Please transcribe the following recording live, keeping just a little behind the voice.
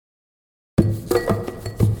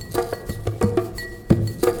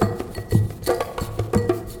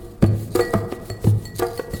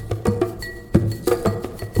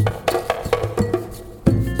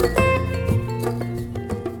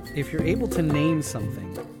If you're able to name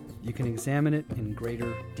something, you can examine it in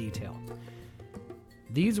greater detail.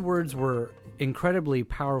 These words were incredibly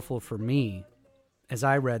powerful for me as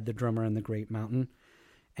I read The Drummer and the Great Mountain.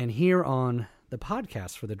 And here on the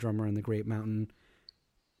podcast for The Drummer and the Great Mountain,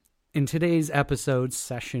 in today's episode,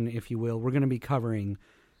 session, if you will, we're going to be covering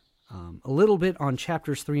a little bit on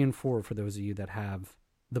chapters 3 and 4 for those of you that have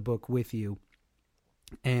the book with you.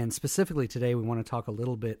 And specifically today, we want to talk a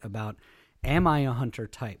little bit about, am I a hunter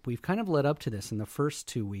type? We've kind of led up to this in the first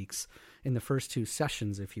 2 weeks, in the first 2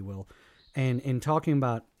 sessions, if you will. And in talking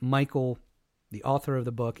about Michael, the author of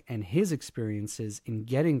the book, and his experiences in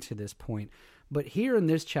getting to this point. But here in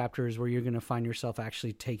this chapter is where you're going to find yourself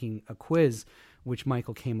actually taking a quiz, which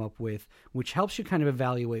Michael came up with, which helps you kind of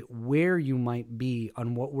evaluate where you might be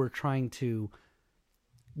on what we're trying to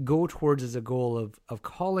go towards as a goal of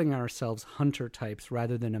calling ourselves hunter types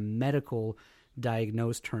rather than a medical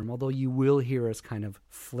diagnosed term, although you will hear us kind of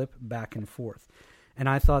flip back and forth. And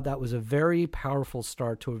I thought that was a very powerful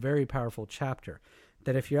start to a very powerful chapter,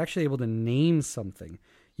 that if you're actually able to name something,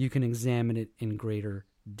 you can examine it in greater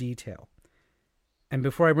detail. And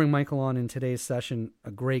before I bring Michael on in today's session,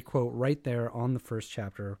 a great quote right there on the first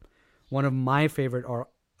chapter, one of my favorite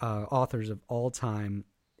authors of all time.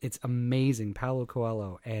 It's amazing, Paulo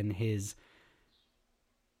Coelho, and his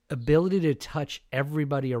ability to touch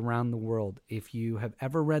everybody around the world. If you have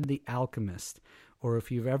ever read The Alchemist, or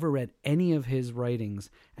if you've ever read any of his writings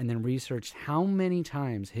and then researched how many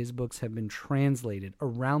times his books have been translated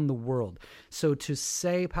around the world. So to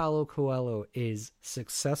say Paulo Coelho is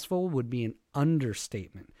successful would be an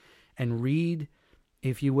understatement. And read,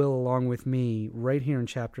 if you will, along with me, right here in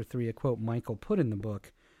chapter 3, a quote Michael put in the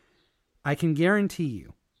book. I can guarantee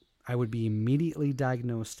you, I would be immediately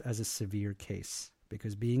diagnosed as a severe case,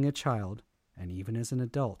 because being a child, and even as an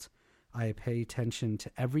adult, I pay attention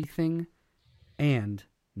to everything and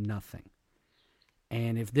nothing.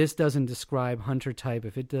 And if this doesn't describe hunter type,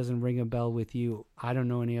 if it doesn't ring a bell with you, I don't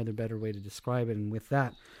know any other better way to describe it. And with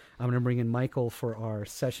that, I'm going to bring in Michael for our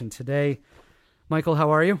session today. Michael,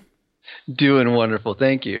 how are you? Doing wonderful.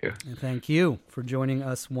 Thank you. And thank you for joining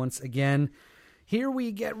us once again. Here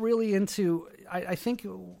we get really into, I think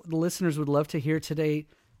the listeners would love to hear today,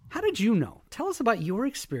 how did you know? Tell us about your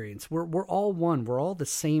experience. We're all one. We're all the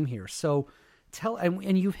same here. So tell,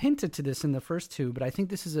 and you've hinted to this in the first 2, but I think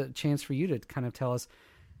this is a chance for you to kind of tell us,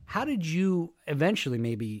 how did you eventually,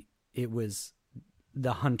 maybe it was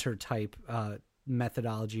the hunter type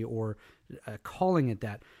methodology or calling it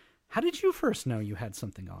that. How did you first know you had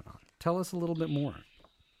something going on? Tell us a little bit more.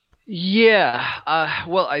 Yeah.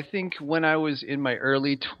 Well, I think when I was in my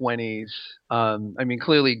early 20s,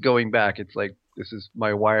 clearly going back, it's like, this is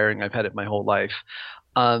my wiring. I've had it my whole life.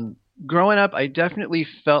 Growing up, I definitely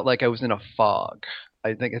felt like I was in a fog.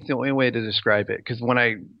 I think it's the only way to describe it. Because when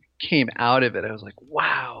I came out of it, I was like,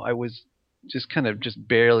 wow, I was just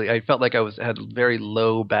barely, I felt like had very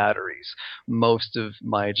low batteries most of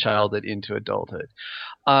my childhood into adulthood.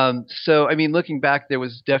 Looking back, there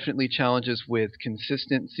was definitely challenges with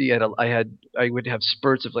consistency. I would have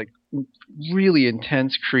spurts of like really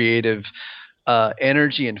intense creative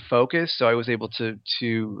energy and focus. So I was able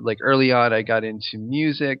to like early on, I got into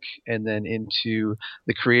music and then into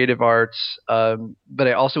the creative arts. But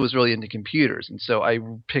I also was really into computers. And so I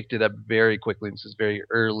picked it up very quickly. This is very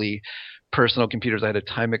early personal computers. I had a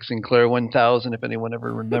Timex Sinclair 1000, if anyone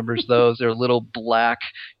ever remembers those. They're a little black,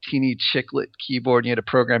 teeny chiclet keyboard. You had to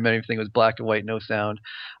program everything. It was black and white, no sound.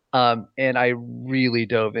 And I really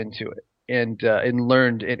dove into it and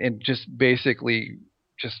learned and just basically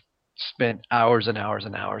just spent hours and hours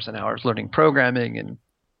and hours and hours learning programming. And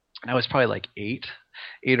I was probably like 8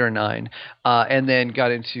 or 9, and then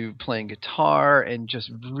got into playing guitar and just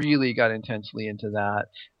really got intensely into that.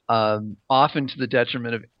 Often to the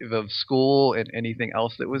detriment of school and anything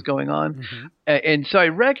else that was going on. Mm-hmm. And so I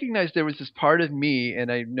recognized there was this part of me,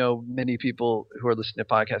 and I know many people who are listening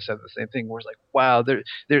to podcasts have the same thing, where it's like, wow,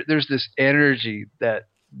 there's this energy that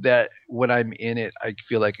when I'm in it, I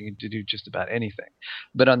feel like I can do just about anything.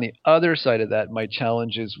 But on the other side of that, my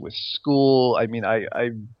challenges with school, I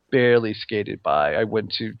barely skated by. I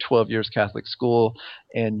went to 12 years Catholic school,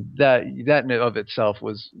 and that in and of itself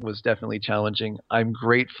was definitely challenging. I'm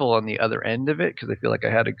grateful on the other end of it because I feel like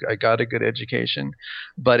I got a good education,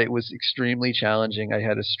 but it was extremely challenging. I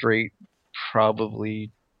had a straight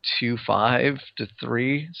probably 2.5 to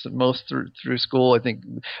 3, so most through school. I think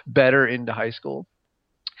better into high school.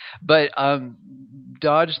 But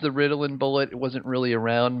dodged the Ritalin bullet. It wasn't really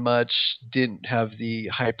around much. Didn't have the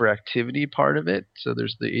hyperactivity part of it. So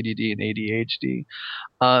there's the ADD and ADHD.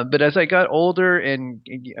 But as I got older, and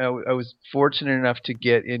I was fortunate enough to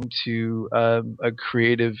get into a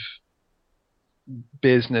creative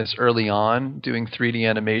business early on, doing 3D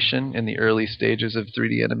animation in the early stages of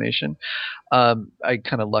 3D animation. I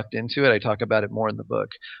kind of lucked into it. I talk about it more in the book.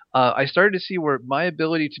 I started to see where my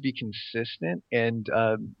ability to be consistent and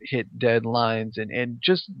hit deadlines and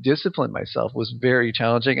just discipline myself was very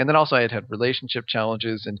challenging. And then also I had relationship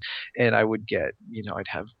challenges, and I would get, I'd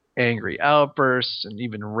have angry outbursts and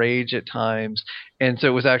even rage at times. And so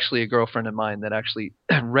it was actually a girlfriend of mine that actually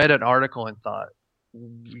read an article and thought,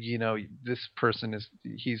 this person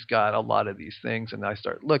he's got a lot of these things. And I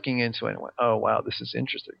started looking into it and went, oh wow, this is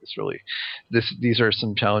interesting. These are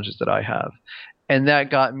some challenges that I have. And that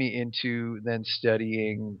got me into then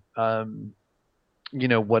studying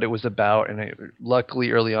what it was about. And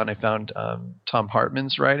luckily early on I found Tom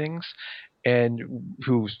Hartman's writings, and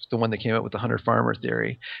who's the one that came up with the hunter farmer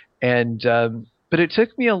theory. And but it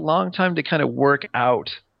took me a long time to kind of work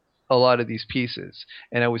out a lot of these pieces,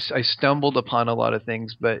 and I stumbled upon a lot of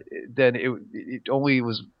things, but then it only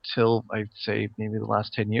was till I'd say maybe the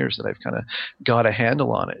last 10 years that I've kind of got a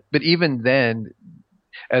handle on it. But even then,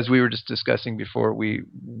 as we were just discussing before we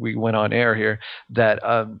went on air here, that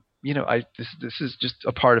this is just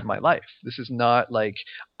a part of my life. This is not like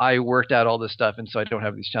I worked out all this stuff and so I don't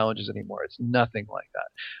have these challenges anymore. It's nothing like that.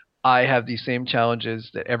 I have these same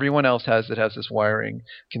challenges that everyone else has that has this wiring: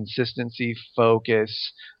 consistency,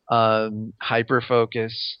 focus, hyper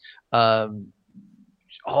focus,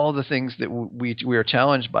 all the things that we are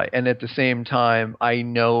challenged by. And at the same time, I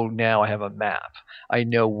know now I have a map. I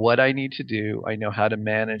know what I need to do. I know how to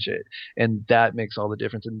manage it, and that makes all the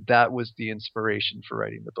difference. And that was the inspiration for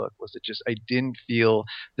writing the book. Was it just I didn't feel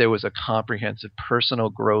there was a comprehensive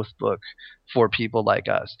personal growth book for people like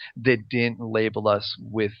us that didn't label us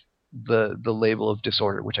with the label of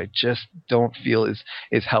disorder, which I just don't feel is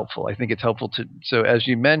helpful. I think it's helpful to, so as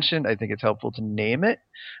you mentioned, I think it's helpful to name it.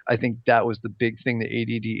 I think that was the big thing that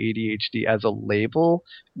ADD ADHD as a label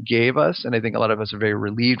gave us, and I think a lot of us are very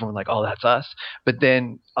relieved when we're like, oh, that's us. But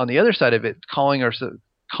then on the other side of it, calling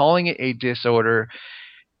it a disorder,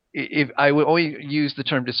 if I would only use the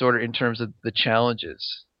term disorder in terms of the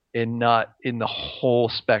challenges and not in the whole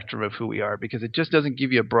spectrum of who we are, because it just doesn't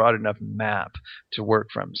give you a broad enough map to work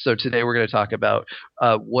from. So today we're going to talk about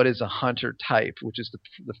what is a hunter type, which is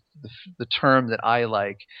the term that I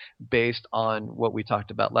like based on what we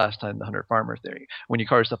talked about last time, the hunter farmer theory. When you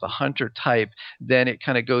call yourself a hunter type, then it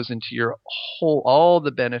kind of goes into your all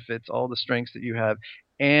the benefits, all the strengths that you have,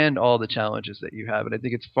 and all the challenges that you have. And I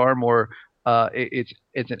think it's far more it's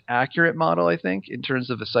an accurate model, I think, in terms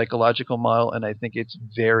of a psychological model, and I think it's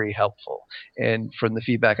very helpful. And from the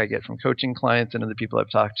feedback I get from coaching clients and other people I've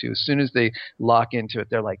talked to, as soon as they lock into it,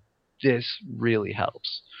 they're like, this really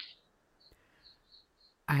helps.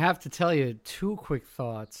 I have to tell you two quick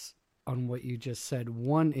thoughts on what you just said.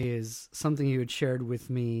 One is something you had shared with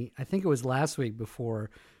me, I think it was last week before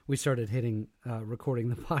we started recording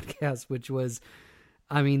the podcast, which was,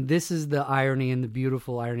 I mean, this is the irony and the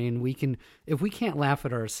beautiful irony. And if we can't laugh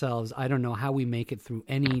at ourselves, I don't know how we make it through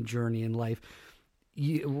any journey in life.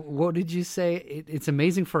 What did you say? It's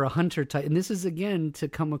amazing for a hunter type. And this is, again, to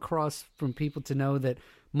come across from people to know that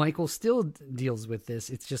Michael still deals with this.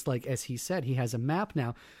 It's just like, as he said, he has a map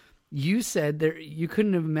now. You said you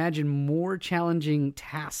couldn't have imagined more challenging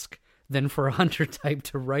task than for a hunter type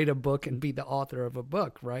to write a book and be the author of a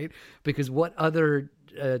book, right? Because what other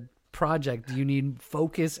project do you need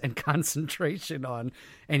focus and concentration on?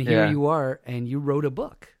 And here you are, and you wrote a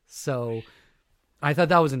book. So I thought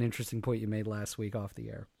that was an interesting point you made last week off the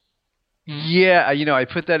air. Yeah, I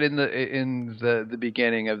put that in the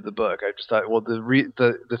beginning of the book. I just thought, well,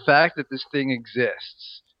 the fact that this thing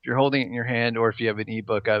exists, if you're holding it in your hand or if you have an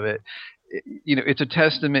ebook of it, it's a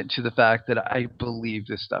testament to the fact that I believe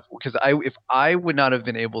this stuff. Because if I would not have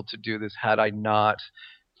been able to do this had I not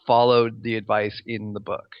followed the advice in the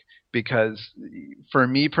book. Because for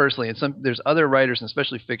me personally, and there's other writers, and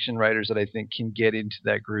especially fiction writers, that I think can get into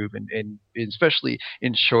that groove, and especially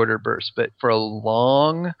in shorter bursts. But for a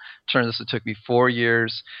long term, it took me 4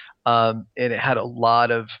 years, and it had a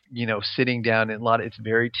lot of sitting down, and it's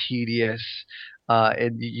very tedious.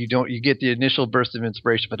 And you get the initial burst of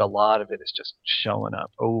inspiration, but a lot of it is just showing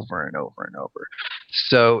up over and over and over.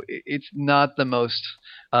 So it's not the most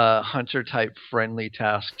hunter type friendly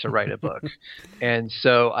task to write a book. And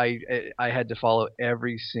so I had to follow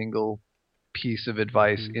every single piece of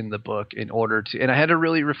advice in the book in order to, and I had to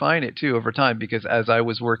really refine it too over time, because as I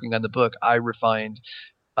was working on the book, I refined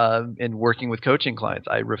in working with coaching clients.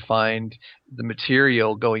 I refined the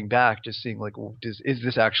material going back, just seeing like, well, is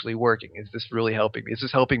this actually working? Is this really helping me? Is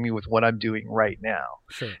this helping me with what I'm doing right now?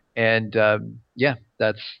 Sure. And yeah,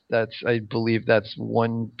 that's I believe that's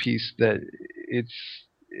one piece that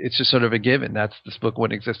it's just sort of a given. That's this book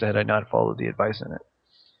wouldn't exist had I not followed the advice in it.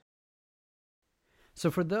 So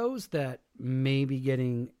for those that may be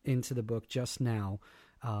getting into the book just now,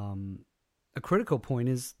 a critical point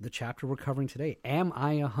is the chapter we're covering today. Am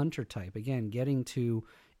I a hunter type? Again, getting to,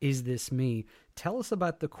 is this me? Tell us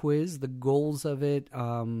about the quiz, the goals of it,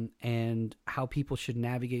 and how people should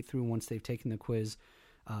navigate through once they've taken the quiz,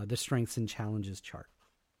 the strengths and challenges chart.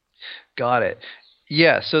 Got it.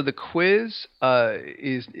 Yeah, so the quiz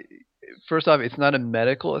is first off, it's not a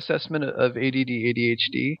medical assessment of ADD,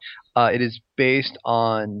 ADHD. It is based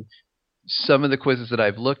on some of the quizzes that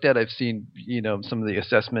I've looked at. I've seen, some of the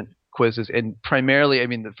assessment quizzes, and primarily, I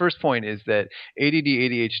mean, the first point is that ADD,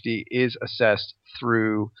 ADHD is assessed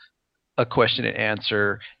through a question and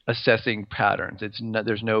answer, assessing patterns.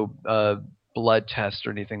 There's no blood test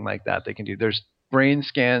or anything like that they can do. There's brain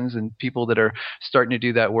scans and people that are starting to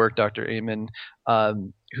do that work. Dr. Amen,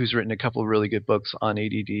 who's written a couple of really good books on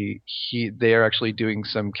ADD, they are actually doing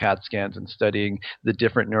some CAT scans and studying the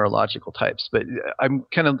different neurological types. But I'm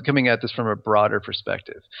kind of coming at this from a broader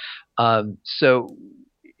perspective. So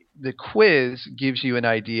the quiz gives you an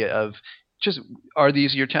idea of just, are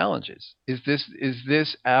these your challenges? Is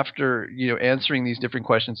this after answering these different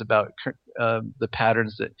questions about the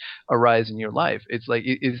patterns that arise in your life? It's like,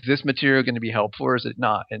 is this material going to be helpful or is it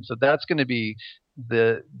not? And so that's going to be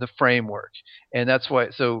the framework, and that's why.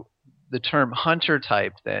 So the term hunter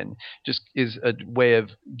type then just is a way of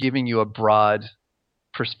giving you a broad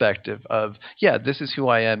perspective of, yeah, this is who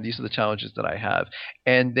I am, these are the challenges that I have.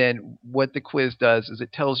 And then what the quiz does is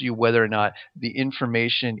it tells you whether or not the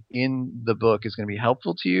information in the book is going to be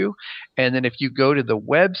helpful to you. And then if you go to the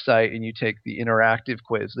website and you take the interactive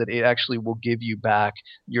quiz, that it actually will give you back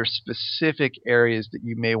your specific areas that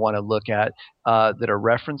you may want to look at that are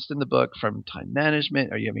referenced in the book, from time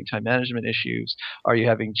management. Are you having time management issues? Are you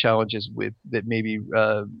having challenges with that maybe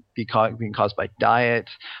being caused by diet?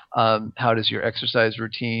 How does your exercise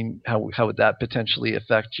routine, how would that potentially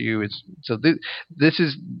affect you? This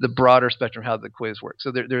is the broader spectrum how the quiz works.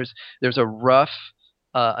 So there's a rough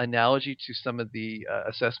analogy to some of the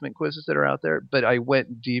assessment quizzes that are out there, but I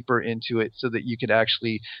went deeper into it so that you could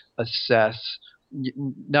actually assess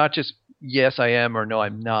not just yes I am or no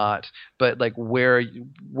I'm not, but like where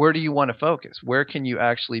do you want to focus? Where can you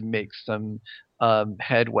actually make some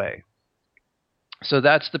headway? So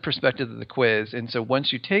that's the perspective of the quiz. And so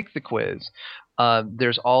once you take the quiz,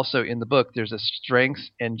 there's also in the book, there's a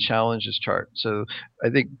strengths and challenges chart. So I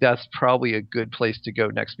think that's probably a good place to go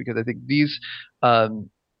next, because I think these,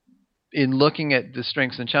 in looking at the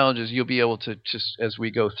strengths and challenges, you'll be able to just, as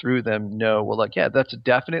we go through them, know, well, like, yeah, that's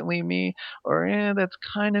definitely me, or yeah, that's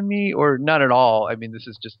kind of me, or not at all. I mean, this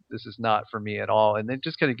is not for me at all. And it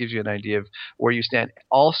just kind of gives you an idea of where you stand.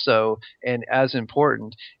 Also, and as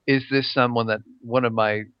important, is this someone that one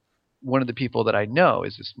of the people that I know?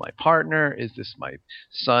 Is this my partner? Is this my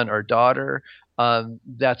son or daughter?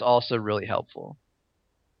 That's also really helpful.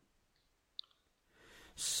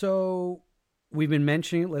 So we've been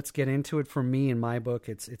mentioning it. Let's get into it. For me, in my book,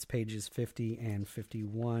 it's pages 50 and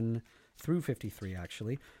 51 through 53,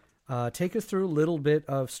 actually. Take us through a little bit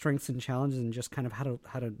of strengths and challenges and just kind of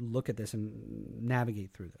how to look at this and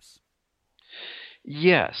navigate through this.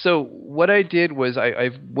 Yeah. So what I did was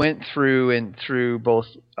I went through both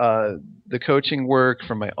the coaching work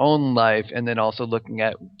from my own life, and then also looking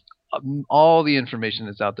at all the information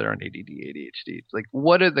that's out there on ADD, ADHD. It's like,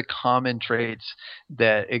 what are the common traits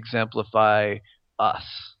that exemplify us?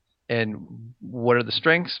 And what are the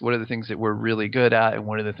strengths? What are the things that we're really good at? And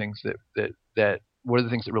what are the things that what are the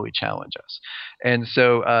things that really challenge us? And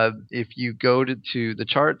so if you go to the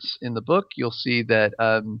charts in the book, you'll see that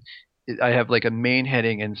I have like a main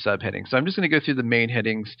heading and subheading. So I'm just going to go through the main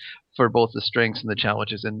headings for both the strengths and the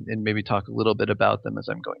challenges, and maybe talk a little bit about them as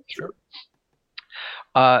I'm going through.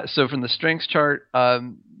 Sure. So from the strengths chart,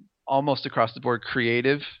 almost across the board,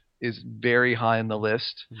 creative is very high on the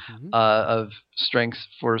list of strengths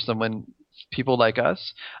for people like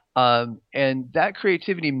us. And that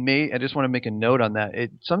creativity I just want to make a note on that.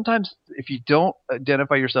 Sometimes if you don't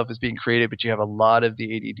identify yourself as being creative, but you have a lot of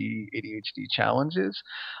the ADD, ADHD challenges,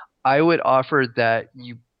 I would offer that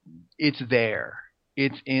it's there.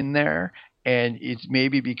 It's in there. And it's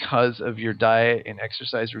maybe because of your diet and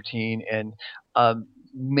exercise routine and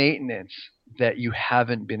maintenance that you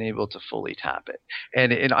haven't been able to fully tap it.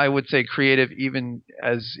 And I would say creative, even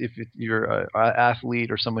as if you're an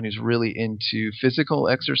athlete or someone who's really into physical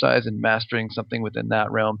exercise and mastering something within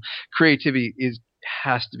that realm, creativity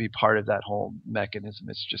has to be part of that whole mechanism.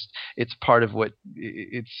 It's part of what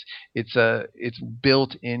it's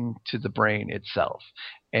built into the brain itself.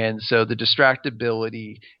 And so the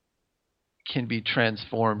distractibility can be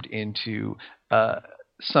transformed into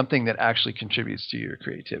something that actually contributes to your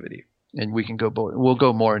creativity. And we'll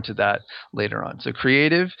go more into that later on. So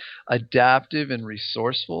creative, adaptive, and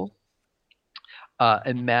resourceful.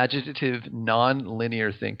 Imaginative,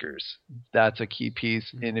 non-linear thinkers. That's a key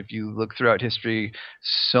piece. And if you look throughout history,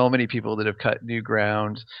 so many people that have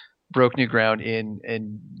broke new ground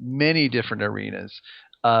in many different arenas,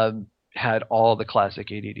 had all the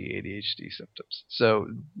classic ADD, ADHD symptoms. So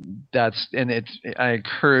I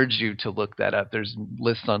encourage you to look that up. There's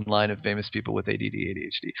lists online of famous people with ADD,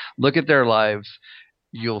 ADHD. Look at their lives.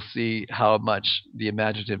 You'll see how much the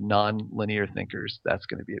imaginative, non-linear thinkers, that's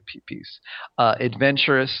going to be a piece.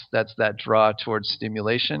 Adventurous, that's that draw towards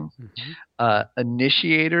stimulation.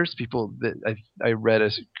 Initiators, people that I read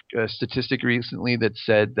a statistic recently that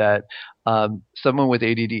said that someone with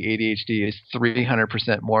ADD, ADHD is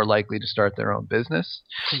 300% more likely to start their own business.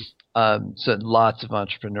 So lots of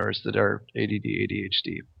entrepreneurs that are ADD,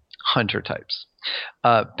 ADHD, hunter types.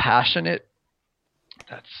 Passionate,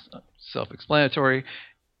 that's self-explanatory.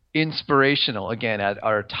 Inspirational, again,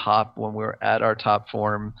 when we're at our top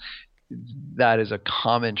form, that is a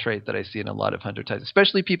common trait that I see in a lot of hunter types,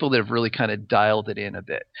 especially people that have really kind of dialed it in a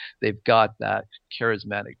bit. They've got that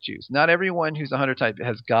charismatic juice. Not everyone who's a hunter type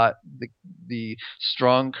has got the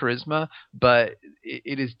strong charisma, but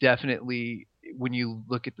it is definitely, when you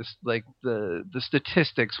look at this, like the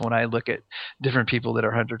statistics, when I look at different people that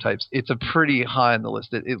are hunter types, it's a pretty high on the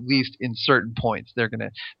list. At least in certain points,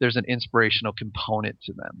 there's an inspirational component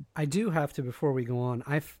to them. I do have to, before we go on,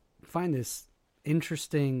 I find this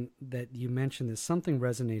interesting that you mentioned this. Something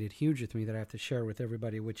resonated huge with me that I have to share with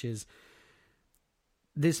everybody, which is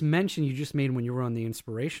this mention you just made when you were on the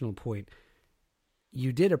inspirational point.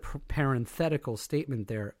 You did a parenthetical statement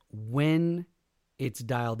there, when it's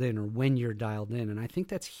dialed in, or when you're dialed in. And I think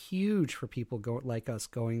that's huge for people like us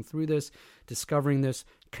going through this, discovering this,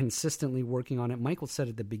 consistently working on it. Michael said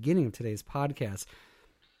at the beginning of today's podcast,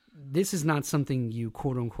 this is not something you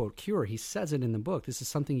quote unquote cure. He says it in the book. This is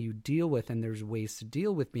something you deal with, and there's ways to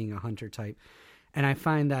deal with being a hunter type. And I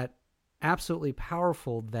find that absolutely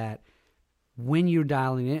powerful, that when you're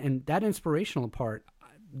dialing in, and that inspirational part,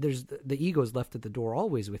 there's the ego's left at the door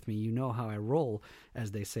always with me. You know how I roll,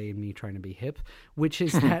 as they say, me trying to be hip, which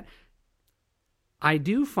is that I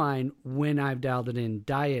do find when I've dialed it in,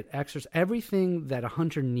 diet, exercise, everything that a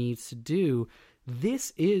hunter needs to do,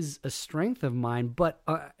 this is a strength of mine. But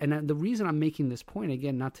and the reason I'm making this point,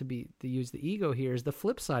 again, not to use the ego here, is the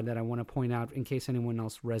flip side that I want to point out in case anyone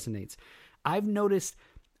else resonates. I've noticed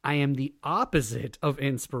I am the opposite of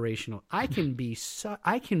inspirational. I can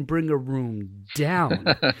bring a room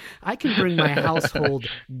down. I can bring my household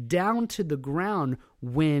down to the ground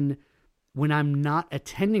when I'm not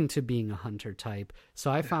attending to being a hunter type. So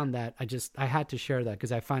I found that I had to share that,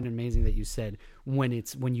 because I find it amazing that you said when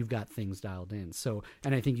you've got things dialed in. So,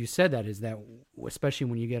 and I think you said that is that, especially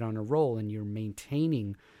when you get on a roll and you're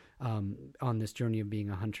maintaining on this journey of being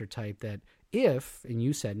a hunter type, that and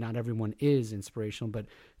you said not everyone is inspirational, but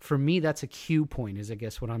for me, that's a cue point, is I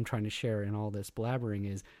guess what I'm trying to share in all this blabbering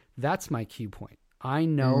is that's my cue point. I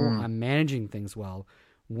know I'm managing things well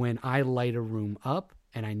when I light a room up,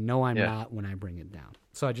 and I know I'm not when I bring it down.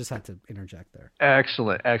 So I just had to interject there.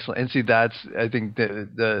 Excellent. And see, that's, I think,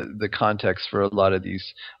 the context for a lot of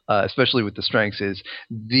these, especially with the strengths, is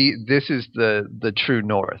this is the true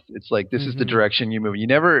north. It's like, this is the direction you move. You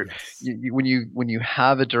never, when you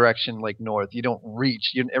have a direction like north, you don't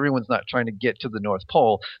reach. Everyone's not trying to get to the North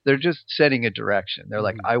Pole. They're just setting a direction. They're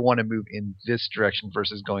like, I want to move in this direction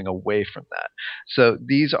versus going away from that. So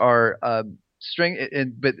these are strength.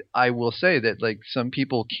 But I will say that, like, some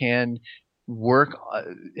people can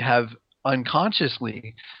have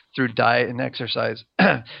unconsciously, through diet and exercise,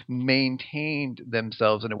 maintained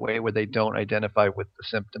themselves in a way where they don't identify with the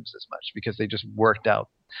symptoms as much, because they just worked out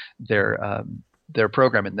their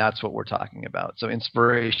program. And that's what we're talking about. So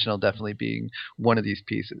inspirational definitely being one of these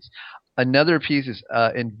pieces. Another piece is,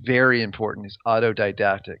 and very important, is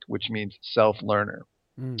autodidactic, which means self-learner.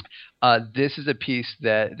 This is a piece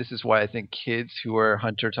this is why I think kids who are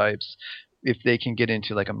hunter types, if they can get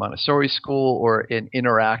into like a Montessori school or an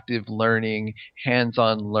interactive learning,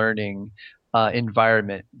 hands-on learning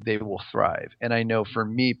environment, they will thrive. And I know for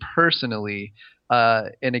me personally,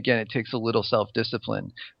 And again, it takes a little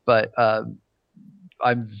self-discipline, but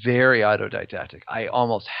I'm very autodidactic. I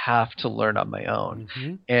almost have to learn on my own.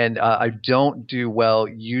 Mm-hmm. And I don't do well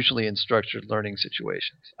usually in structured learning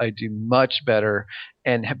situations. I do much better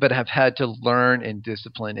but have had to learn and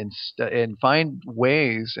discipline and find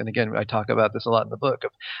ways. And again, I talk about this a lot in the book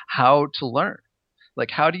of how to learn. Like,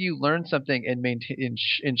 how do you learn something and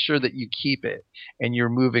ensure that you keep it and you're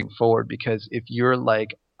moving forward? Because if you're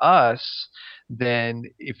like us, then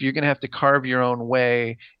if you're going to have to carve your own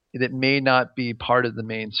way that may not be part of the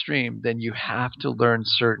mainstream, then you have to learn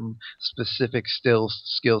certain specific skills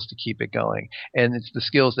to keep it going. And it's the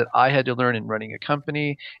skills that I had to learn in running a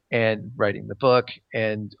company and writing the book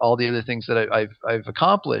and all the other things that I've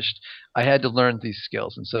accomplished. I had to learn these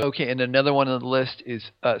skills. And so, okay, and another one on the list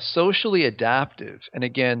is socially adaptive. And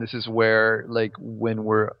again, this is where, like, when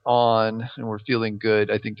we're on and we're feeling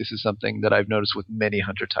good, I think this is something that I've noticed with many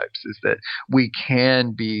hunter types is that we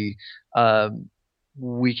can be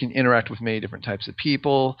we can interact with many different types of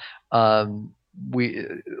people.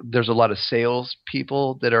 There's a lot of sales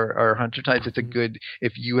people that are hunter types. It's a good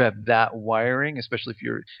if you have that wiring, especially if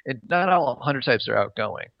you're. And not all hunter types are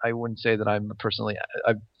outgoing. I wouldn't say that I'm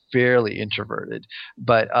fairly introverted,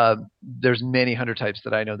 but there's many hunter types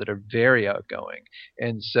that I know that are very outgoing,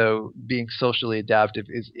 and so being socially adaptive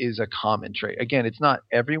is a common trait. Again, it's not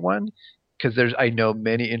everyone, because I know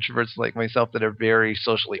many introverts like myself that are very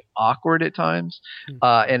socially awkward at times,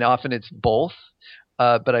 and often it's both.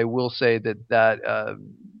 But I will say that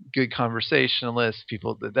good conversationalists,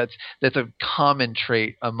 people that's a common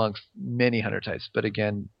trait amongst many hunter types. But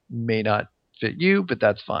again, may not fit you, but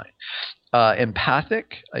that's fine.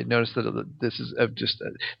 Empathic. I noticed that this is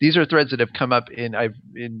these are threads that have come up in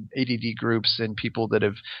ADD groups and people that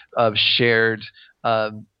have shared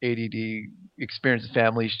ADD experience,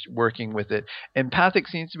 families working with it. Empathic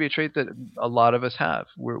seems to be a trait that a lot of us have.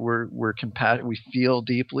 We're compassionate. We feel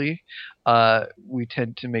deeply. We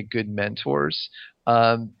tend to make good mentors,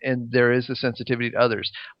 and there is a sensitivity to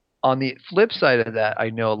others. On the flip side of that,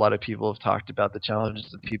 I know a lot of people have talked about the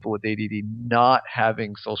challenges of people with ADD not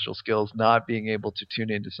having social skills, not being able to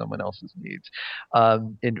tune into someone else's needs,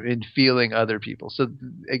 in feeling other people. So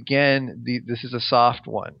again, this is a soft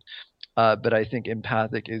one. But I think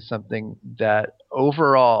empathic is something that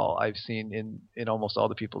overall I've seen in almost all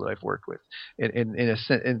the people that I've worked with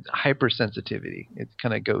in hypersensitivity. It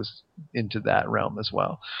kind of goes into that realm as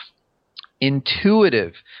well.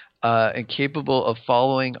 Intuitive and capable of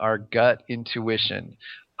following our gut intuition.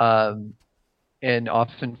 And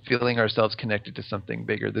often feeling ourselves connected to something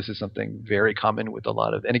bigger. This is something very common with a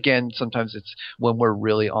lot of, and again, sometimes it's when we're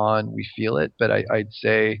really on, we feel it, but I'd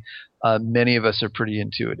say many of us are pretty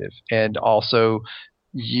intuitive. And also,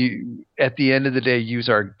 at the end of the day, use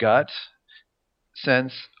our gut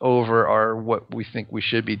sense over what we think we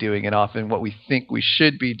should be doing. And often what we think we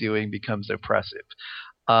should be doing becomes oppressive.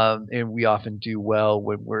 And we often do well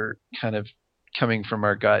when we're kind of coming from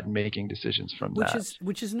our gut and making decisions from that.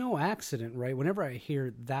 Which is no accident, right? Whenever I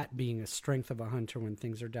hear that being a strength of a hunter when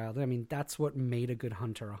things are dialed in, I mean, that's what made a good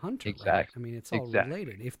hunter a hunter. Exactly. Right? I mean, it's all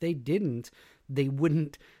related. If they didn't, they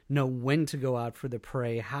wouldn't know when to go out for the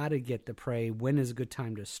prey, how to get the prey, when is a good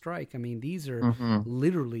time to strike. I mean, these are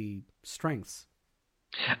literally strengths.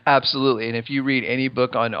 Absolutely. And if you read any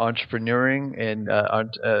book on entrepreneuring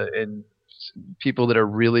and people that are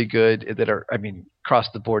really good, that are, I mean, across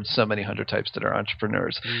the board, so many hunter types that are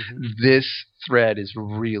entrepreneurs. This thread is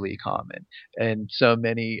really common. And so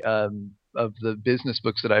many of the business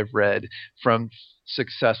books that I've read from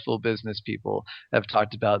successful business people have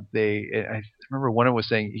talked about I remember one of them was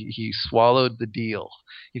saying he swallowed the deal.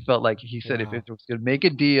 He felt like, he said, if it was going to make a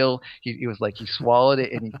deal, he was like, he swallowed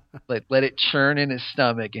it and he let it churn in his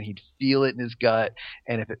stomach and he'd feel it in his gut.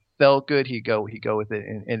 And if it felt good, he'd go with it.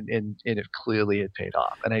 And it clearly had paid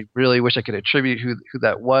off. And I really wish I could attribute who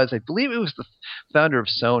that was. I believe it was the founder of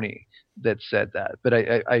Sony that said that, but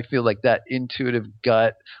I feel like that intuitive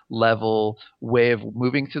gut level way of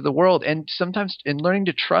moving through the world, and sometimes in learning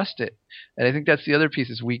to trust it. And I think that's the other piece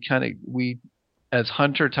is we as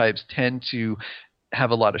hunter types tend to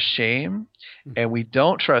have a lot of shame, and we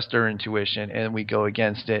don't trust our intuition, and we go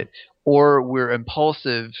against it, or we're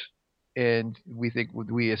impulsive. And we think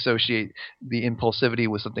we associate the impulsivity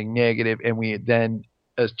with something negative, and we then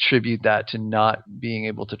attribute that to not being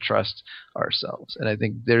able to trust ourselves. And I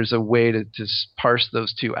think there's a way to parse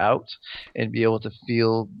those two out and be able to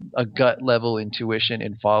feel a gut level intuition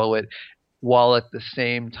and follow it, while at the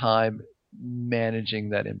same time managing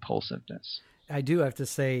that impulsiveness. I do have to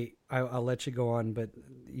say, I'll let you go on, but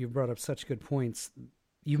you brought up such good points.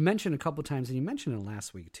 You mentioned a couple of times, and you mentioned it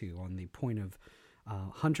last week too, on the point of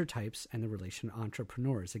hunter types and the relation to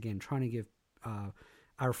entrepreneurs. Again, trying to give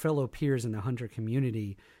our fellow peers in the hunter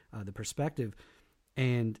community the perspective.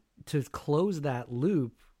 And to close that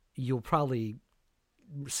loop, you'll probably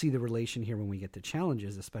see the relation here when we get to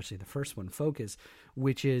challenges, especially the first one, focus,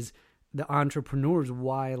 which is the entrepreneurs.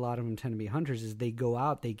 Why a lot of them tend to be hunters is they go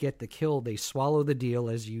out, they get the kill, they swallow the deal,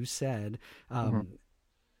 as you said,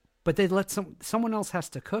 but they let someone else has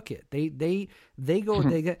to cook it. They go,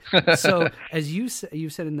 they get, so as you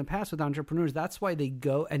said in the past with entrepreneurs, that's why they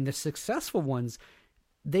go, and the successful ones,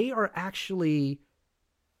 they are actually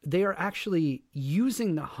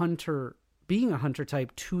using the hunter, being a hunter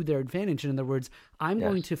type, to their advantage. In other words, I'm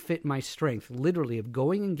going to fit my strength, literally, of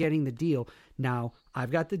going and getting the deal. Now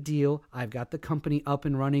I've got the deal. I've got the company up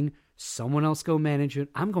and running. Someone else go manage it.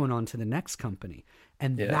 I'm going on to the next company.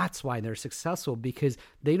 And that's why they're successful, because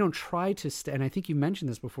they don't try to and I think you mentioned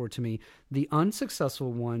this before to me, the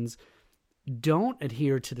unsuccessful ones don't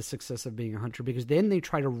adhere to the success of being a hunter, because then they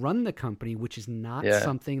try to run the company, which is not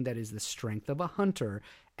something that is the strength of a hunter,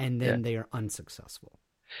 and then they are unsuccessful.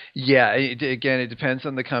 Yeah, again, it depends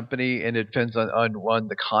on the company, and it depends on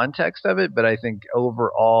the context of it. But I think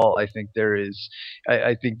overall, I think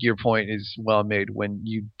I think your point is well made. When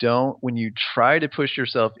you try to push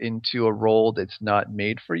yourself into a role that's not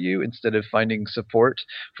made for you, instead of finding support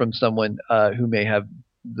from someone who may have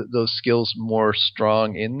those skills more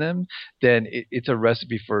strong in them, then it's a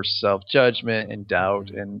recipe for self-judgment and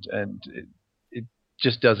doubt, and it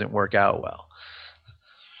just doesn't work out well.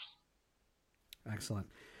 Excellent.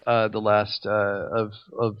 The last of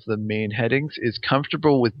the main headings is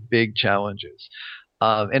comfortable with big challenges.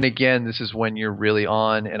 And again, this is when you're really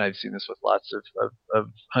on, and I've seen this with lots of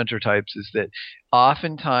hunter types, is that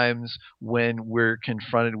oftentimes when we're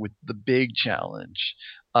confronted with the big challenge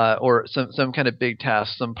or some kind of big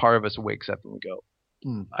task, some part of us wakes up and we go,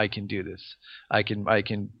 I can do this. I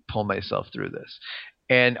can pull myself through this.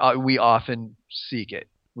 And we often seek it.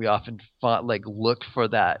 We often look for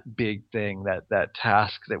that big thing, that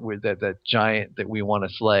task that giant that we want to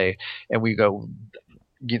slay, and we go,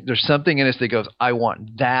 there's something in us that goes, I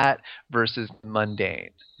want that versus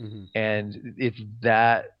mundane. And it's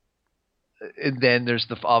that. And then there's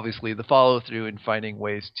obviously the follow through and finding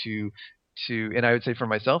ways to, and I would say for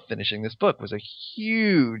myself, finishing this book was a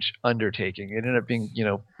huge undertaking. It ended up being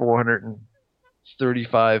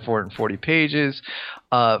 440 pages,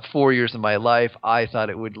 4 years of my life. I thought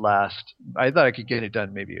it would last. I thought I could get it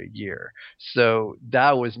done maybe a year. So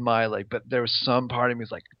that was my but there was some part of me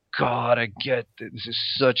was like, God, I get this is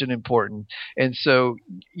such an important. And so,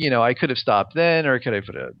 I could have stopped then, or could I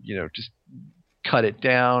put just cut it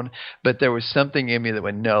down. But there was something in me that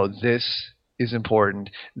went, no, this is important.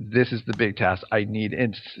 This is the big task I need.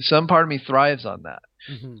 And some part of me thrives on that.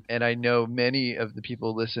 And I know many of the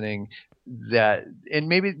people listening that, and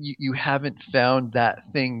maybe you haven't found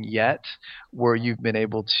that thing yet where you've been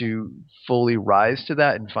able to fully rise to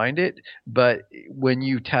that and find it. But when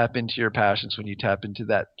you tap into your passions, when you tap into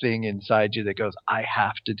that thing inside you that goes, I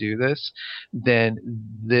have to do this, then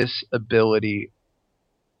this ability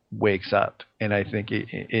wakes up. And I think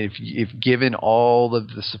if given all of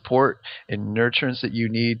the support and nurturance that you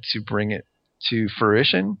need to bring it to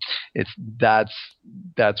fruition, that's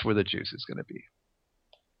where the juice is going to be.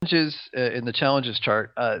 In the challenges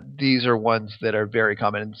chart, these are ones that are very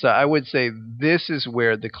common. And so I would say this is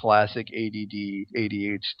where the classic ADD,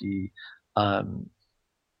 ADHD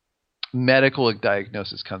medical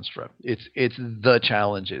diagnosis comes from. It's the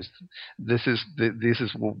challenges. This is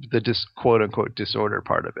the quote unquote disorder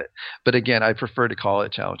part of it. But again, I prefer to call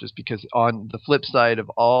it challenges, because on the flip side of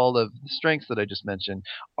all of the strengths that I just mentioned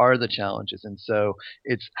are the challenges. And so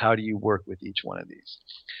it's how do you work with each one of these?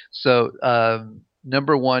 So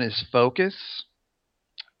number one is focus,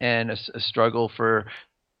 and a struggle for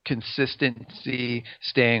consistency,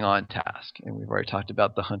 staying on task. And we've already talked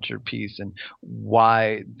about the hunter piece and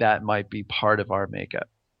why that might be part of our makeup.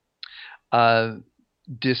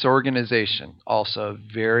 Disorganization, also a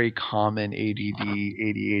very common ADD,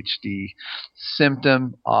 ADHD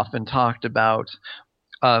symptom, often talked about.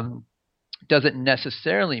 Doesn't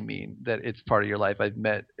necessarily mean that it's part of your life. I've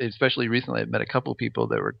met, especially recently, I've met a couple of people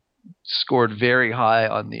that scored very high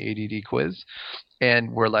on the ADD quiz,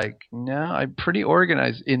 and we're like, no, I'm pretty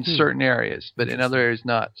organized in certain areas, but in other areas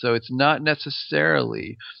not. So it's not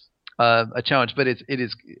necessarily a challenge. But it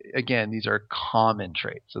is again, these are common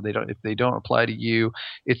traits. So they don't if they don't apply to you,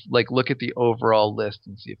 it's like look at the overall list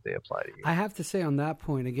and see if they apply to you. I have to say on that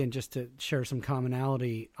point again, just to share some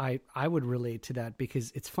commonality, I would relate to that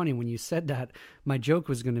because it's funny when you said that. My joke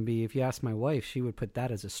was going to be if you ask my wife, she would put that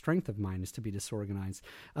as a strength of mine is to be disorganized.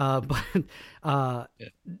 But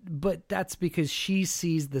that's because she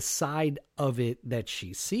sees the side of it that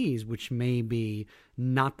she sees, which may be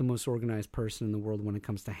not the most organized person in the world when it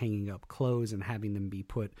comes to hanging up clothes and having them be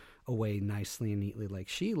put away nicely and neatly like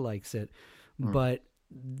she likes it. But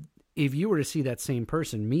if you were to see that same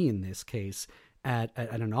person, me in this case, at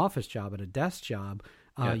an office job, at a desk job,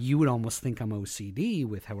 you would almost think I'm OCD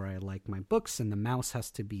with how I like my books and the mouse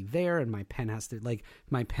has to be there and my pen has to, like,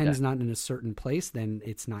 my pen's not in a certain place, then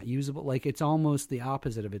it's not usable. Like, it's almost the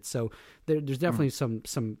opposite of it. So there's definitely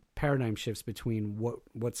some paradigm shifts between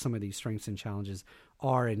what some of these strengths and challenges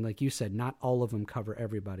are. And like you said, not all of them cover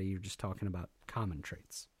everybody. You're just talking about common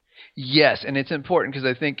traits. Yes, and it's important because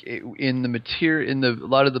I think in the material, a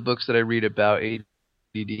lot of the books that I read about ADD,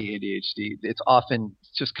 ADHD, it's often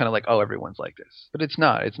just kind of like, oh, everyone's like this, but it's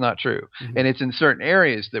not. It's not true, and it's in certain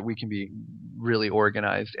areas that we can be really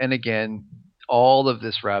organized. And again, all of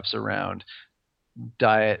this wraps around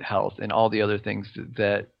diet, health, and all the other things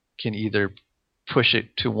that can either push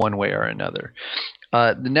it to one way or another.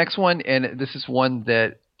 The next one, and this is one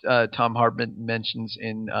that Tom Hartman mentions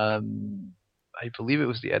in I believe it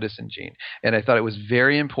was the Edison gene, and I thought it was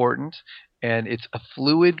very important. And it's a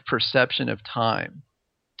fluid perception of time,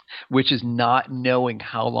 which is not knowing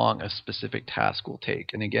how long a specific task will take.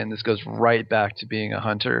 And again, this goes right back to being a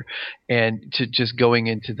hunter and to just going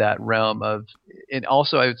into that realm of, and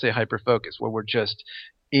also I would say hyperfocus, where we're just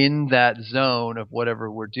in that zone of whatever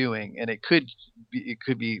we're doing. And it could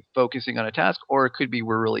be focusing on a task, or it could be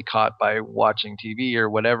we're really caught by watching TV or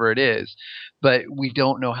whatever it is, but we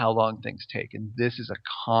don't know how long things take. And this is a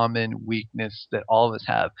common weakness that all of us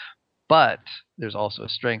have. But there's also a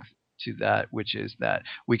strength to that, which is that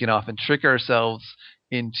we can often trick ourselves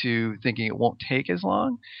into thinking it won't take as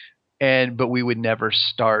long, but we would never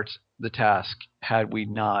start the task had we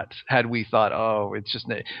thought, oh, it's just,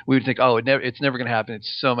 we would think, oh, it's never going to happen,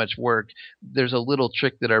 it's so much work. There's a little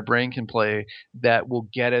trick that our brain can play that will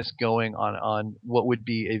get us going on what would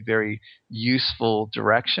be a very useful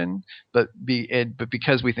direction, but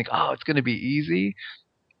because we think, oh, it's going to be easy,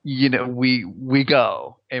 we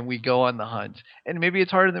go on the hunt, and maybe it's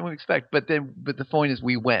harder than we expect, but the point is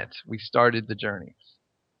we started the journey.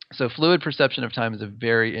 So fluid perception of time is a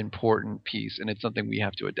very important piece, and it's something we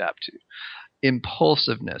have to adapt to.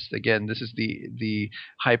 Impulsiveness, again, this is the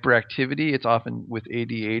hyperactivity. It's often with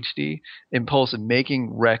ADHD. Impulsive,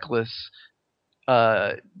 making reckless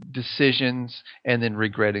decisions and then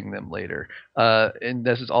regretting them later. And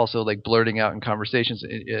this is also like blurting out in conversations,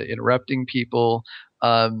 interrupting people,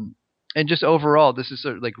 and just overall, this is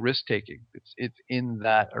sort of like risk taking. It's in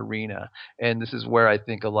that arena, and this is where I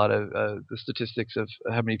think a lot of the statistics of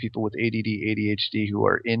how many people with ADD, ADHD who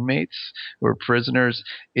are inmates, who are prisoners,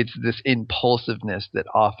 it's this impulsiveness that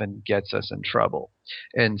often gets us in trouble,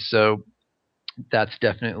 and so that's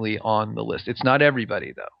definitely on the list. It's not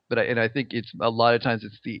everybody though, but I think it's a lot of times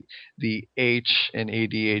it's the H and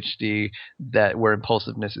ADHD that where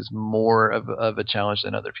impulsiveness is more of a challenge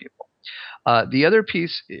than other people. The other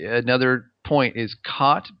piece, another point, is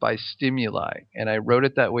caught by stimuli, and I wrote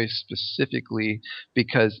it that way specifically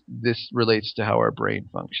because this relates to how our brain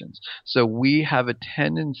functions. So we have a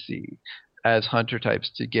tendency as hunter types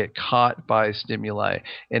to get caught by stimuli,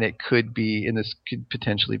 and this could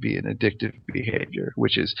potentially be an addictive behavior,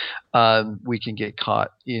 which is we can get caught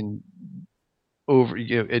in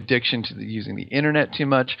addiction to using the internet too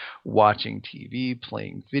much, watching TV,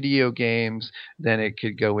 playing video games. Then it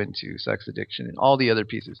could go into sex addiction and all the other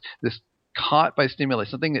pieces. This caught by stimuli,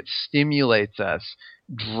 something that stimulates us,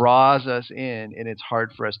 draws us in, and it's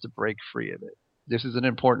hard for us to break free of it. This is an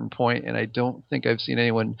important point, and I don't think I've seen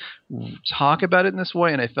anyone talk about it in this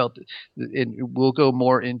way, and I felt we'll go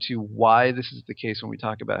more into why this is the case when we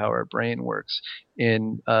talk about how our brain works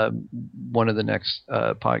in one of the next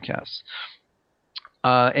podcasts.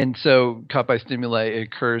 And so caught by stimuli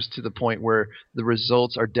occurs to the point where the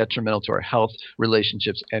results are detrimental to our health,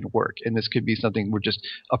 relationships, and work. And this could be something we're just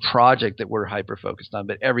a project that we're hyper-focused on,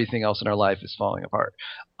 but everything else in our life is falling apart.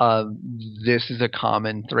 This is a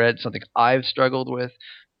common thread, something I've struggled with,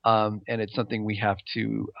 and it's something we have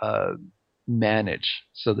to manage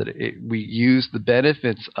so that we use the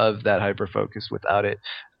benefits of that hyper-focus without it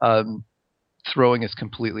throwing us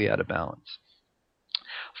completely out of balance.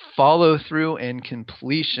 Follow through and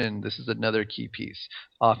completion. This is another key piece.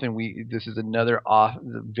 Often this is another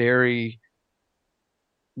very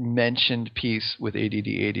mentioned piece with ADD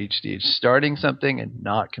ADHD is starting something and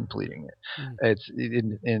not completing it. Mm. It's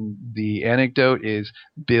in the anecdote is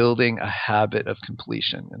building a habit of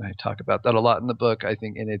completion, and I talk about that a lot in the book. I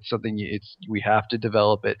think, and it's something we have to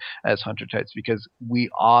develop it as hunter types, because we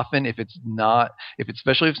often, if it's not, if it's,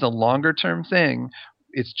 especially if it's a longer term thing,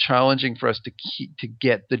 it's challenging for us to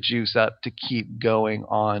get the juice up to keep going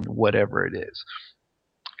on whatever it is.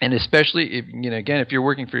 And especially if, again, if you're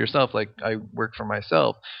working for yourself, like I work for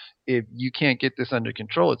myself, if you can't get this under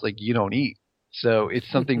control, it's like you don't eat. So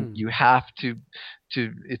it's something you have to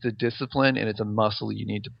it's a discipline and it's a muscle you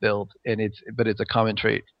need to build, and it's a common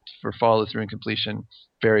trait for follow through and completion,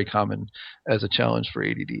 very common as a challenge for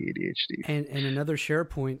ADD ADHD. And another share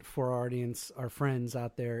point for our audience, our friends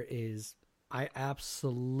out there, is I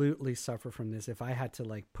absolutely suffer from this. If I had to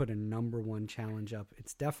like put a number one challenge up,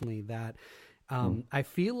 it's definitely that. I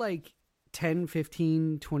feel like 10,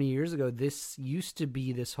 15, 20 years ago, this used to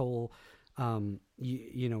be this whole,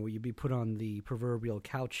 you'd be put on the proverbial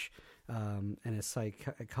couch, and a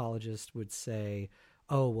psychologist would say,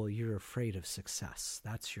 oh, well, you're afraid of success.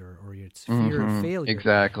 That's or it's fear of failure.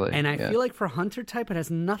 Exactly. And I feel like for hunter type, it has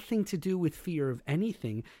nothing to do with fear of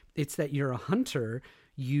anything. It's that you're a hunter.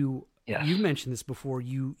 You've mentioned this before.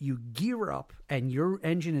 You gear up and your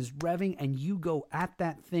engine is revving and you go at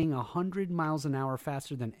that thing 100 miles an hour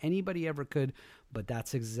faster than anybody ever could. But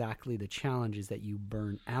that's exactly the challenge, is that you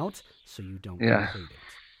burn out so you don't complete it.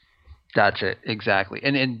 That's it, exactly.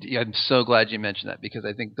 And I'm so glad you mentioned that, because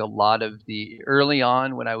I think a lot of the early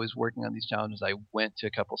on when I was working on these challenges, I went to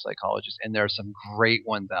a couple psychologists, and there are some great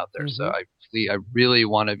ones out there. So I really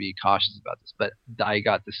want to be cautious about this, but I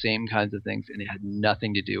got the same kinds of things, and it had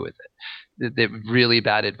nothing to do with it. They're really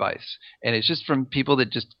bad advice, and it's just from people that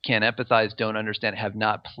just can't empathize, don't understand, have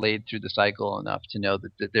not played through the cycle enough to know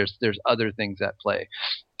that there's other things at play.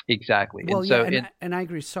 Exactly. Well, and so and I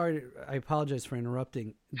agree. Sorry, I apologize for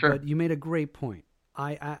interrupting. Sure. But you made a great point.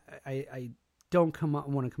 I don't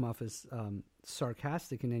want to come off as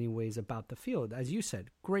sarcastic in any ways about the field. As you said,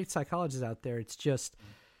 great psychologists out there. It's just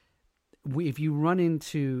if you run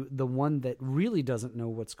into the one that really doesn't know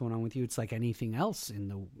what's going on with you, it's like anything else in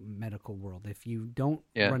the medical world. If you don't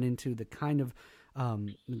run into the kind of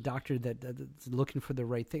doctor that's looking for the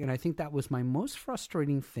right thing. And I think that was my most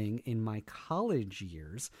frustrating thing in my college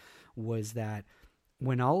years, was that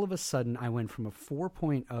when all of a sudden I went from a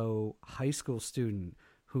 4.0 high school student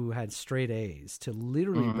who had straight A's to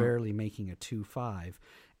literally barely making a 2.5,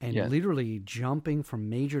 and literally jumping from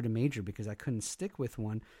major to major because I couldn't stick with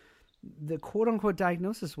one. The quote unquote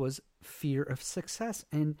diagnosis was fear of success.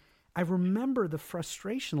 And I remember the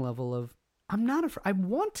frustration level of, I'm not afraid. I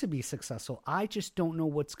want to be successful. I just don't know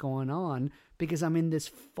what's going on because I'm in this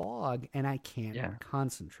fog and I can't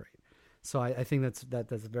concentrate. So I think that's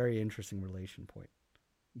a very interesting relation point.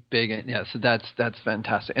 Big, so that's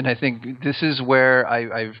fantastic, and I think this is where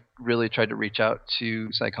I've really tried to reach out to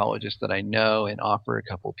psychologists that I know and offer a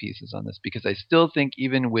couple pieces on this, because I still think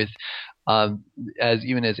even with as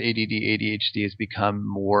ADD ADHD has become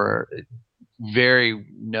more very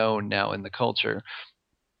known now in the culture,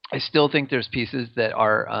 I still think there's pieces that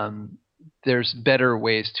are there's better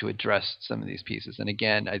ways to address some of these pieces. And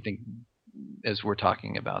again, I think as we're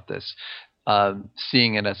talking about this,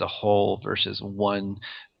 seeing it as a whole versus one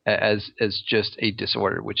as just a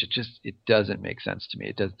disorder, which it doesn't make sense to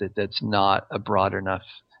me. That's not a broad enough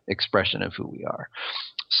expression of who we are.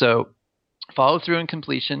 So follow through and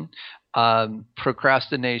completion,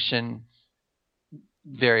 procrastination,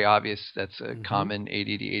 very obvious. That's a common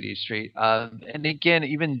ADD ADHD trait. And again,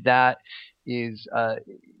 even that is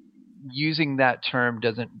using that term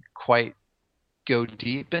doesn't quite go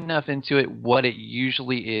deep enough into it. What it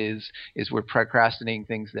usually is we're procrastinating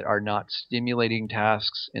things that are not stimulating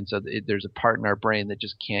tasks, and so there's a part in our brain that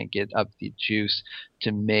just can't get up the juice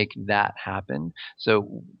to make that happen.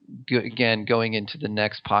 So again, going into the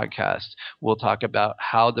next podcast, we'll talk about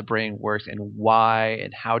how the brain works and why,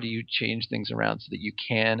 and how do you change things around so that you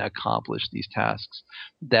can accomplish these tasks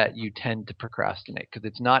that you tend to procrastinate, because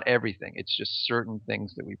it's not everything, it's just certain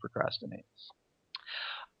things that we procrastinate.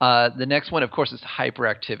 The next one, of course, is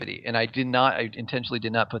hyperactivity, and I intentionally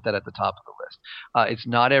did not put that at the top of the list. It's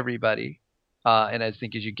not everybody, and I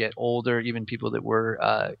think as you get older, even people that were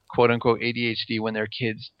quote unquote ADHD when they're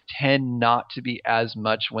kids tend not to be as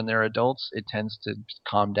much when they're adults. It tends to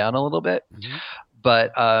calm down a little bit.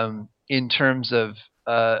 But in terms of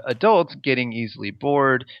adults getting easily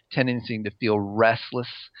bored, tendency to feel restless,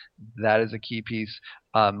 that is a key piece.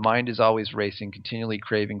 Mind is always racing, continually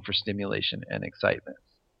craving for stimulation and excitement.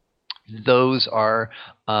 Those are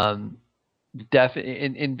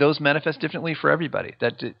And those manifest differently for everybody.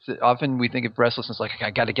 Often we think of restlessness like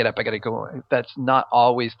I got to get up, I got to go. That's not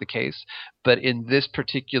always the case, but in this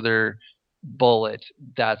particular bullet,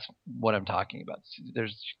 that's what I'm talking about.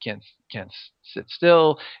 There's can't sit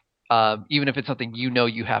still. Even if it's something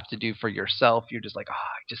you have to do for yourself, you're just like,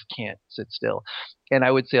 I just can't sit still. And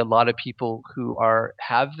I would say a lot of people who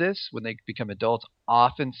have this when they become adults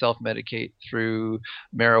often self-medicate through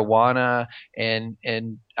marijuana and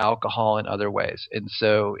alcohol in other ways. And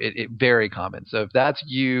so it very common. So if that's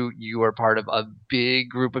you are part of a big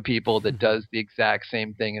group of people that does the exact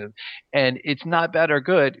same thing. And it's not bad or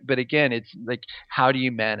good, but again, it's like, how do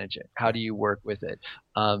you manage it? How do you work with it?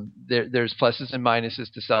 There's pluses and minuses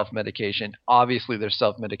to self-medication. Obviously, there's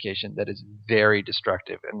self-medication that is very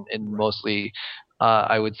destructive and mostly,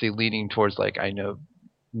 I would say, leaning towards, like, I know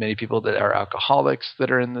many people that are alcoholics that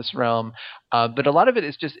are in this realm, but a lot of it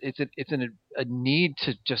is just it's a need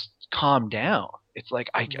to just calm down. It's like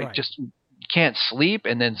I just can't sleep,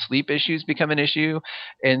 and then sleep issues become an issue,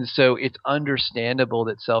 and so it's understandable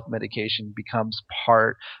that self-medication becomes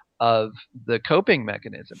part of the coping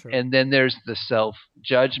mechanism. Sure. And then there's the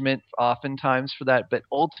self-judgment oftentimes for that, but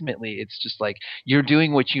ultimately it's just like you're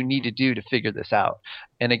doing what you need to do to figure this out.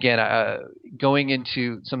 And again, going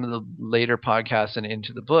into some of the later podcasts and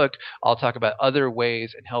into the book, I'll talk about other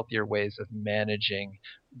ways and healthier ways of managing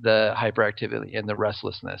the hyperactivity and the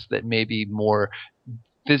restlessness that may be more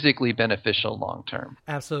physically beneficial long term.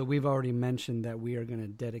 Absolutely. We've already mentioned that we are going to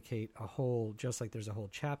dedicate a whole, just like there's a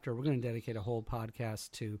whole chapter, we're going to dedicate a whole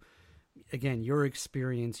podcast to, again, your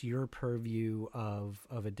experience, your purview of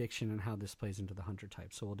addiction and how this plays into the hunter type.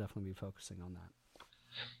 So we'll definitely be focusing on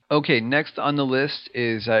that. Okay, next on the list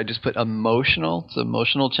is I just put emotional. So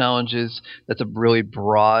emotional challenges. That's a really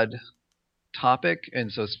broad topic,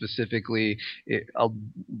 and so specifically,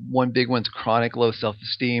 one big one's chronic low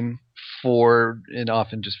self-esteem and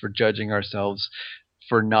often just for judging ourselves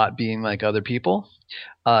for not being like other people,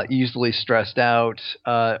 easily stressed out,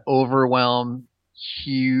 overwhelm,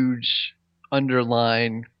 huge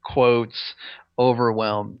underline quotes,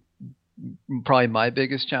 overwhelm. Probably my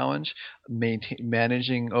biggest challenge,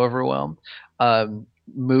 managing overwhelm,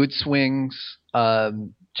 mood swings,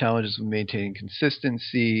 challenges with maintaining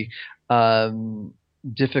consistency,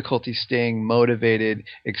 difficulty staying motivated,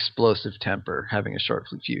 explosive temper, having a short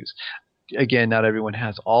fuse. Again, not everyone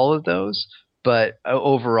has all of those, but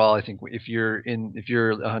overall, I think if you're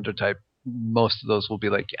a hunter type, most of those will be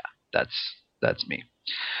like, yeah, that's me.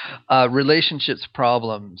 Relationships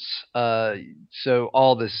problems. So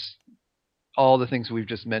all the things we've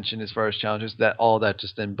just mentioned as far as challenges, all that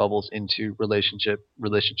just then bubbles into relationship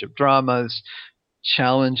dramas,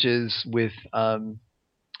 challenges with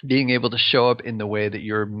being able to show up in the way that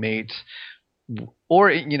your mate, or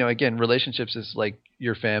again, relationships is like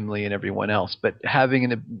your family and everyone else, but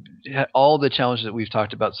having all the challenges that we've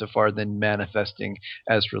talked about so far, then manifesting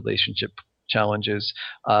as relationship challenges.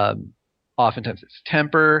 Oftentimes it's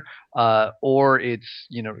temper, or it's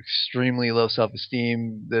extremely low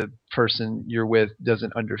self-esteem. The person you're with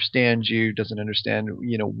doesn't understand you, doesn't understand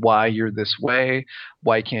why you're this way.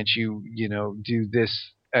 Why can't you do this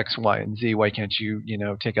X, Y, and Z? Why can't you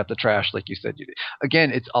take out the trash like you said you did? Again,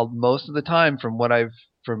 it's most of the time from what I've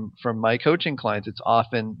from my coaching clients, it's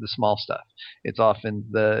often the small stuff. It's often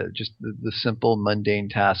the simple mundane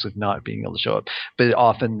tasks of not being able to show up. But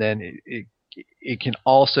often then it can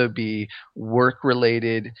also be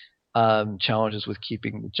work-related challenges with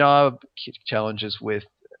keeping the job, challenges with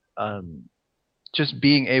just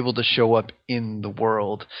being able to show up in the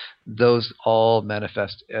world. Those all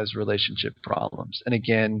manifest as relationship problems. And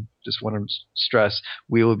again, just want to stress,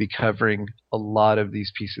 we will be covering a lot of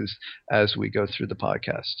these pieces as we go through the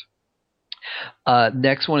podcast.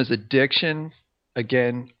 Next one is addiction.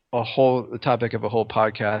 Again, the topic of a whole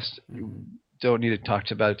podcast. You don't need to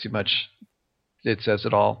talk about it too much. It says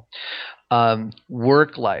it all.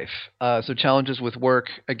 Work life. So challenges with work,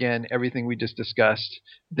 again, everything we just discussed,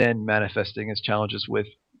 then manifesting as challenges with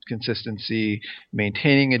consistency,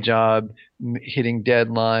 maintaining a job, hitting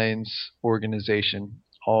deadlines, organization,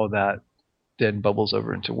 all of that then bubbles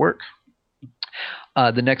over into work.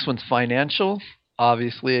 The next one's financial.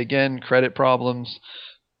 Obviously, again, credit problems,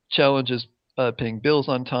 challenges paying bills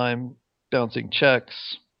on time, bouncing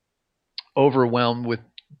checks, overwhelmed with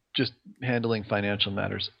just handling financial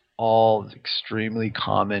matters. All extremely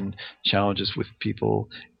common challenges with people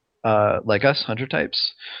like us, hunter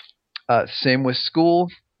types. Same with school.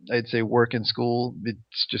 I'd say work and school,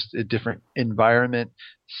 it's just a different environment.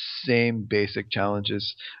 Same basic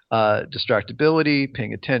challenges. Distractibility,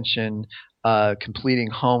 paying attention, completing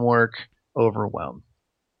homework, overwhelm.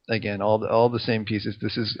 Again, all the same pieces.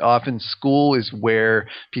 This is often school is where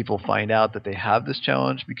people find out that they have this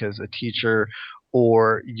challenge because a teacher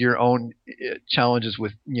or your own challenges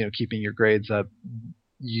with keeping your grades up.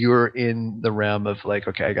 You're in the realm of like,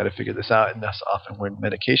 okay, I got to figure this out, and that's often when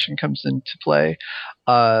medication comes into play.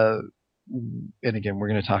 Uh, and again, we're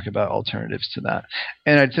going to talk about alternatives to that.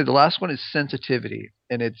 And I'd say the last one is sensitivity,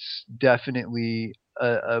 and it's definitely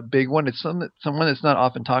a big one. It's someone that's not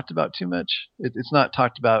often talked about too much. It's not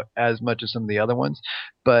talked about as much as some of the other ones,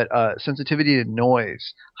 but sensitivity to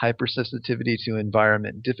noise, hypersensitivity to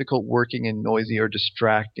environment, difficult working in noisy or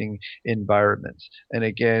distracting environments. And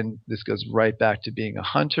again, this goes right back to being a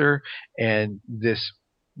hunter and this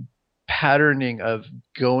patterning of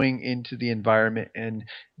going into the environment and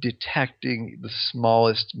detecting the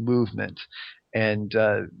smallest movement and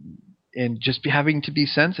just having to be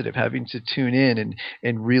sensitive, having to tune in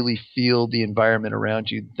and really feel the environment around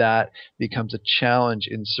you. That becomes a challenge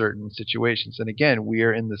in certain situations. And again, we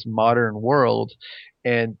are in this modern world,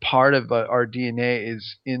 and part of our DNA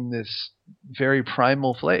is in this very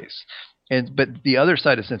primal place. But the other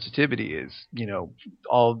side of sensitivity is,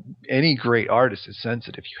 any great artist is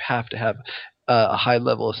sensitive. You have to have a high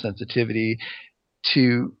level of sensitivity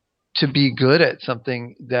to be good at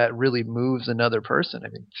something that really moves another person. I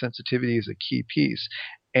mean, sensitivity is a key piece,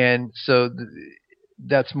 and so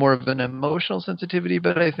that's more of an emotional sensitivity.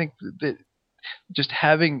 But I think that just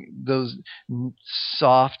having those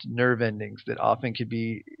soft nerve endings that often could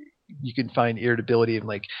be, you can find irritability in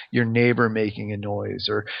like your neighbor making a noise,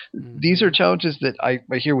 or these are challenges that I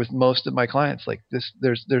hear with most of my clients. Like this,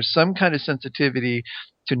 there's some kind of sensitivity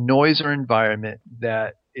to noise or environment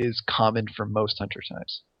that is common for most hunter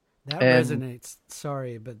types. That And resonates.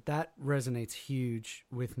 Sorry, but that resonates huge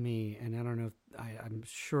with me. And I don't know if I'm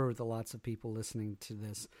sure with lots of people listening to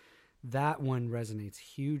this, that one resonates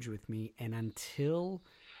huge with me. And until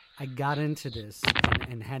I got into this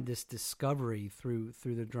and had this discovery through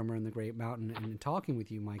the Drummer in the Great Mountain and talking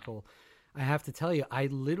with you, Michael, I have to tell you, I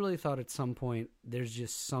literally thought at some point there's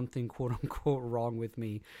just something quote unquote wrong with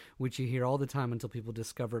me, which you hear all the time until people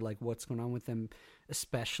discover like what's going on with them,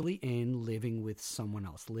 especially in living with someone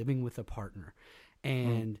else, living with a partner.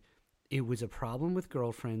 And it was a problem with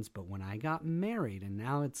girlfriends, but when I got married and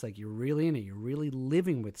now it's like you're really in it, you're really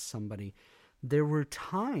living with somebody, there were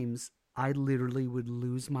times I literally would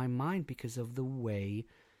lose my mind because of the way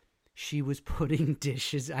she was putting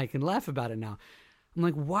dishes. I can laugh about it now. I'm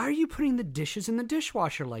like, why are you putting the dishes in the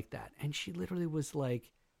dishwasher like that? And she literally was like,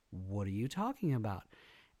 what are you talking about?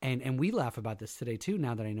 And we laugh about this today too,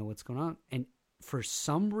 now that I know what's going on. And for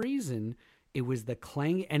some reason, it was the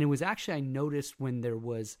clang. And it was actually, I noticed when there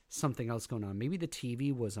was something else going on. Maybe the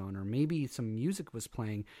TV was on, or maybe some music was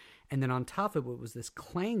playing. And then on top of it was this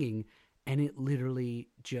clanging. And it literally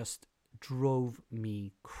just drove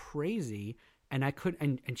me crazy. And I could,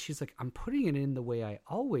 and she's like, I'm putting it in the way I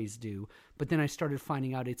always do. But then I started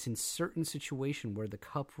finding out it's in certain situation where the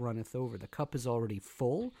cup runneth over. The cup is already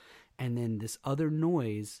full. And then this other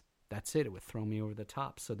noise, that's it. It would throw me over the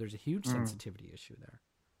top. So there's a huge sensitivity issue there.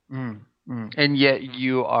 And yet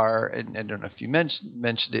you are, and I don't know if you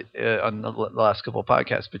mentioned it on the last couple of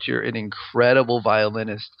podcasts, but you're an incredible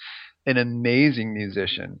violinist, an amazing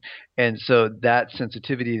musician. And so that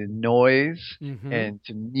sensitivity to noise and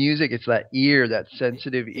to music, it's that ear, that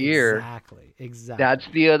sensitive ear. Exactly. That's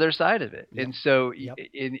the other side of it. Yep. And so Yep.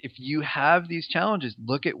 if you have these challenges,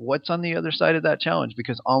 look at what's on the other side of that challenge,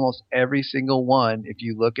 because almost every single one, if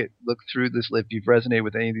you look through this list, if you've resonated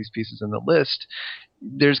with any of these pieces in the list,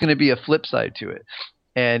 there's going to be a flip side to it.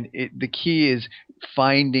 And the key is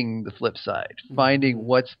finding the flip side, finding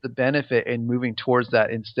what's the benefit and moving towards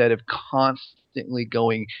that instead of constantly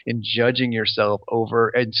going and judging yourself over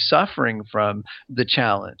and suffering from the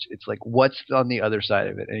challenge. It's like, what's on the other side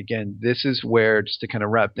of it? And again, this is where, just to kind of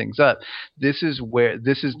wrap things up, this is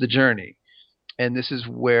the journey. And this is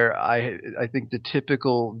where I think the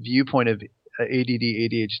typical viewpoint of ADD,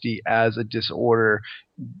 ADHD as a disorder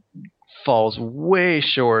falls way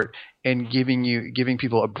short in giving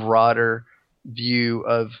people a broader view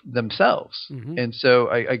of themselves. And so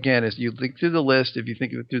again, as you look through the list, if you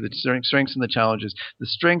think through the strengths and the challenges, the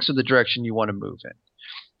strengths are the direction you want to move in.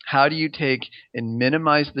 How do you take and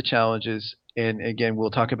minimize the challenges? And again,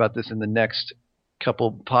 we'll talk about this in the next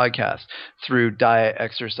couple podcasts, through diet,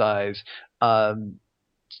 exercise,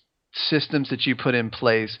 systems that you put in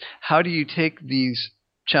place. How do you take these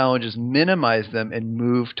challenges, minimize them, and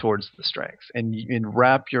move towards the strengths, and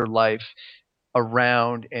wrap your life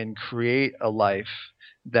around and create a life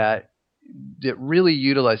that really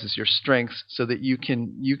utilizes your strengths so that you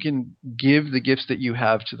can give the gifts that you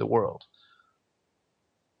have to the world.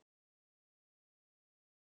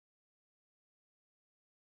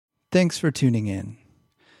 Thanks for tuning in.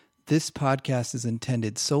 This podcast is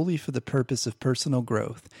intended solely for the purpose of personal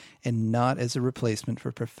growth and not as a replacement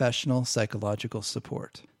for professional psychological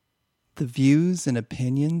support. The views and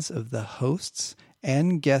opinions of the hosts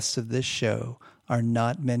and guests of this show are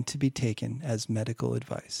not meant to be taken as medical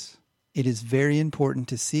advice. It is very important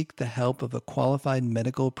to seek the help of a qualified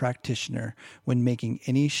medical practitioner when making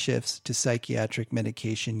any shifts to psychiatric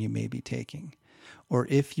medication you may be taking, or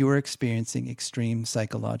if you are experiencing extreme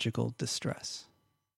psychological distress.